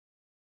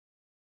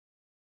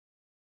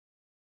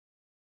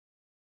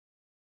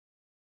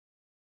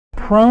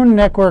prone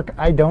neck work,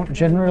 I don't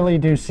generally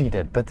do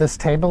seated, but this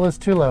table is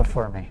too low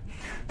for me.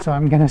 So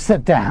I'm going to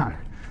sit down.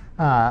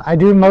 I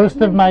do most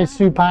of my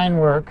supine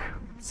work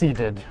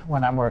seated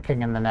when I'm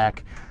working in the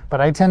neck, but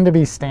I tend to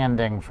be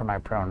standing for my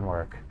prone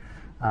work.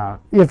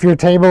 If your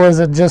table is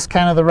at just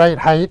kind of the right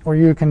height where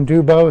you can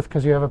do both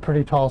because you have a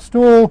pretty tall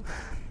stool,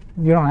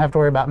 you don't have to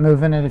worry about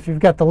moving it. If you've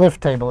got the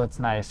lift table, it's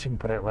nice. You can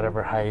put it at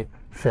whatever height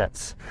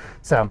fits.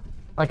 So,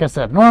 like I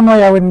said,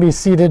 normally I wouldn't be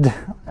seated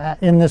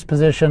in this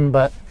position,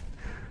 but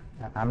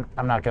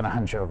I'm not going to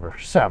hunch over.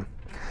 So,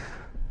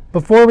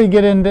 before we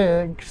get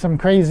into some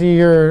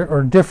crazier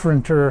or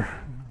different or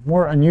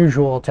more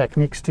unusual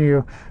techniques to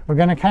you, we're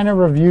going to kind of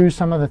review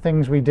some of the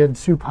things we did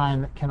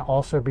supine that can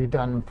also be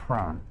done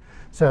prone.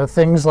 So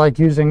things like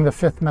using the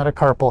 5th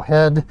metacarpal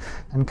head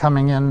and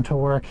coming in to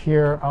work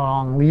here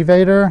along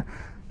levator.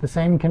 The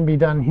same can be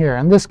done here.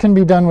 And this can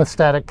be done with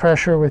static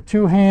pressure with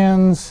 2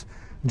 hands,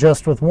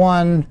 just with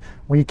 1.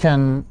 We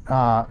can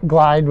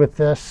glide with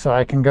this, so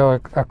I can go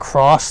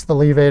across the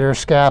levator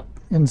scap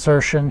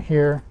insertion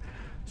here.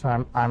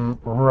 So I'm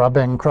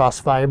rubbing cross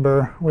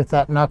fiber with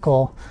that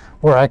knuckle,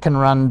 or I can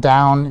run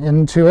down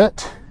into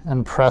it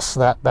and press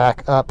that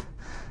back up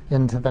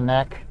into the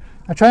neck.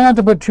 I try not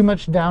to put too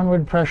much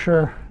downward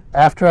pressure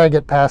after I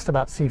get past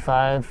about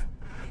C5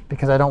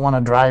 because I don't want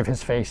to drive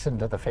his face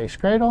into the face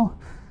cradle.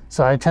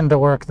 So I tend to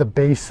work the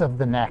base of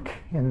the neck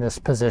in this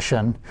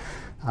position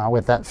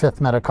with that 5th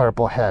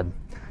metacarpal head.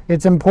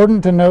 It's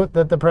important to note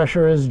that the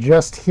pressure is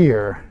just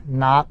here,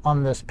 not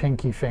on this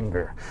pinky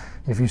finger.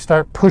 If you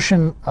start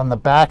pushing on the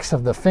backs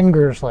of the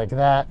fingers like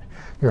that,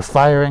 you're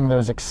firing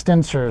those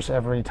extensors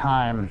every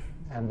time,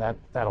 and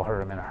that'll hurt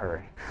them in a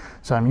hurry.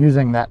 So I'm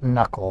using that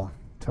knuckle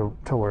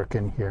to work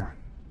in here.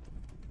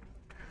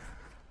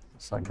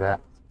 Just like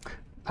that.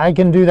 I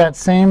can do that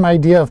same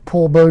idea of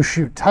pull, bow,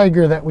 shoot,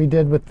 tiger that we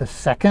did with the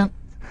 2nd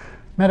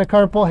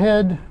metacarpal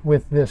head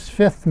with this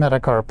 5th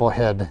metacarpal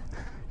head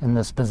in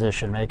this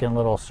position, making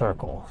little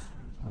circles.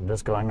 I'm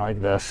just going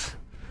like this,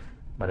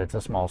 but it's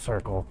a small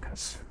circle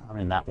because I'm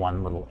in that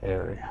one little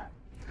area.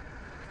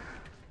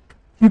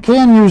 You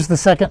can use the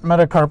 2nd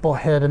metacarpal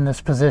head in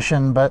this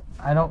position, but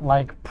I don't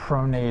like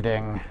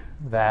pronating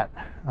that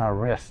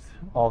wrist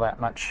all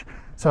that much.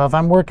 So if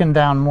I'm working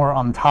down more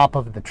on top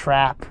of the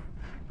trap,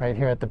 right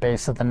here at the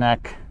base of the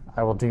neck,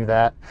 I will do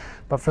that.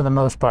 But for the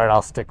most part,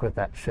 I'll stick with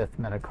that 5th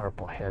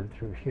metacarpal head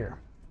through here.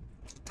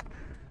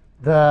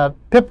 The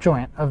pip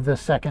joint of the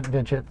 2nd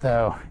digit,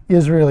 though,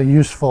 is really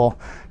useful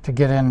to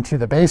get into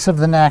the base of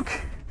the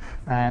neck,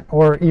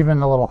 or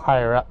even a little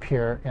higher up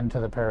here into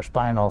the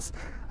paraspinals.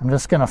 I'm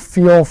just going to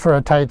feel for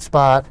a tight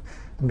spot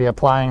and be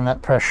applying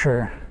that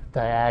pressure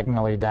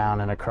diagonally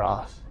down and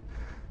across,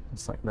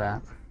 just like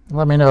that.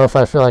 Let me know if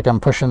I feel like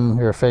I'm pushing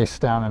your face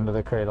down into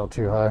the cradle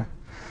too hard.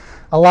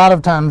 A lot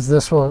of times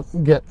this will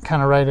get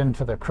kind of right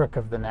into the crook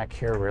of the neck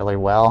here really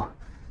well.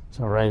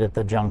 So right at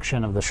the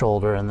junction of the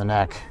shoulder and the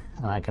neck,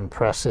 and I can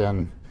press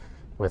in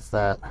with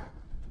that.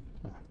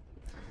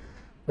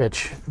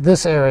 Which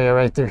this area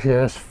right through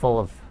here is full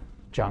of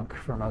junk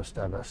for most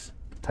of us,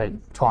 tight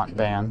taunt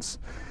bands.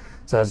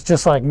 So it's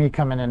just like me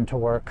coming into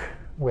work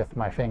with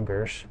my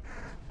fingers,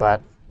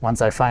 but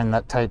once I find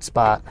that tight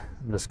spot,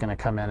 I'm just going to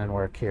come in and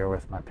work here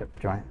with my pip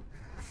joint.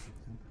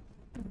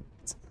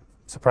 It's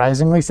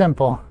surprisingly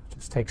simple.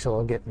 Just takes a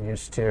little getting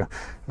used to,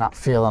 not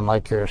feeling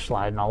like you're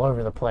sliding all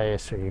over the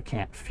place or you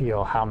can't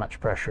feel how much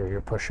pressure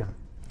you're pushing.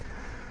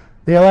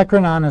 The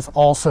olecranon is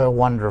also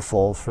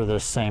wonderful for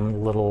this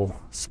same little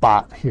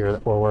spot here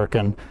that we're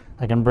working.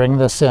 I can bring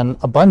this in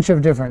a bunch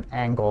of different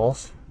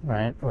angles,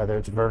 right? Whether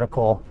it's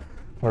vertical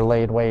or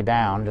laid way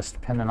down, just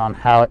depending on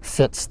how it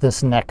fits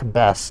this neck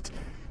best.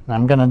 And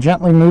I'm going to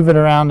gently move it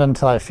around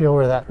until I feel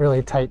where that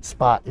really tight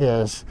spot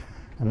is.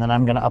 And then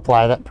I'm going to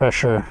apply that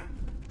pressure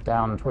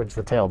down towards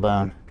the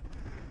tailbone.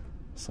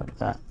 Just like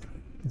that.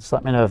 Just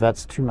let me know if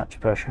that's too much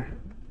pressure.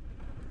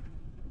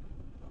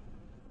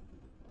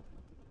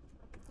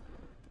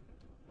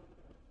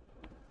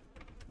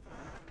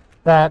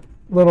 That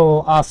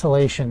little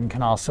oscillation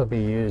can also be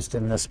used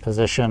in this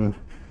position.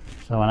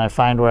 So when I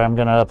find where I'm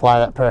going to apply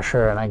that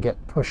pressure and I get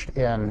pushed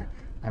in,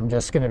 I'm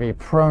just going to be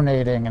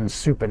pronating and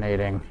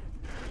supinating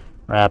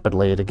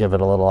rapidly to give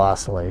it a little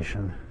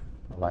oscillation,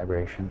 a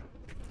vibration.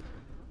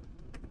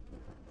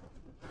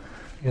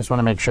 You just want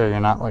to make sure you're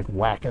not like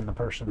whacking the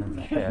person in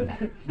the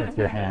head with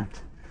your hand.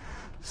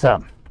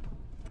 So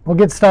we'll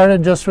get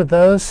started just with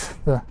those.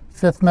 The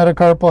 5th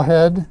metacarpal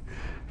head,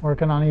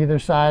 working on either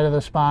side of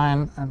the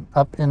spine and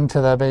up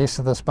into the base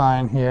of the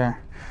spine here.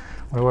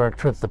 We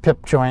worked with the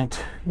pip joint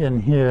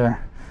in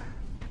here,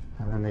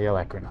 and then the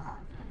olecranon.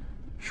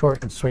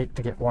 Short and sweet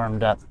to get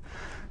warmed up.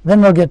 Then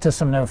we'll get to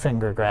some no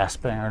finger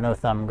grasping, or no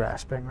thumb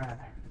grasping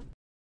rather.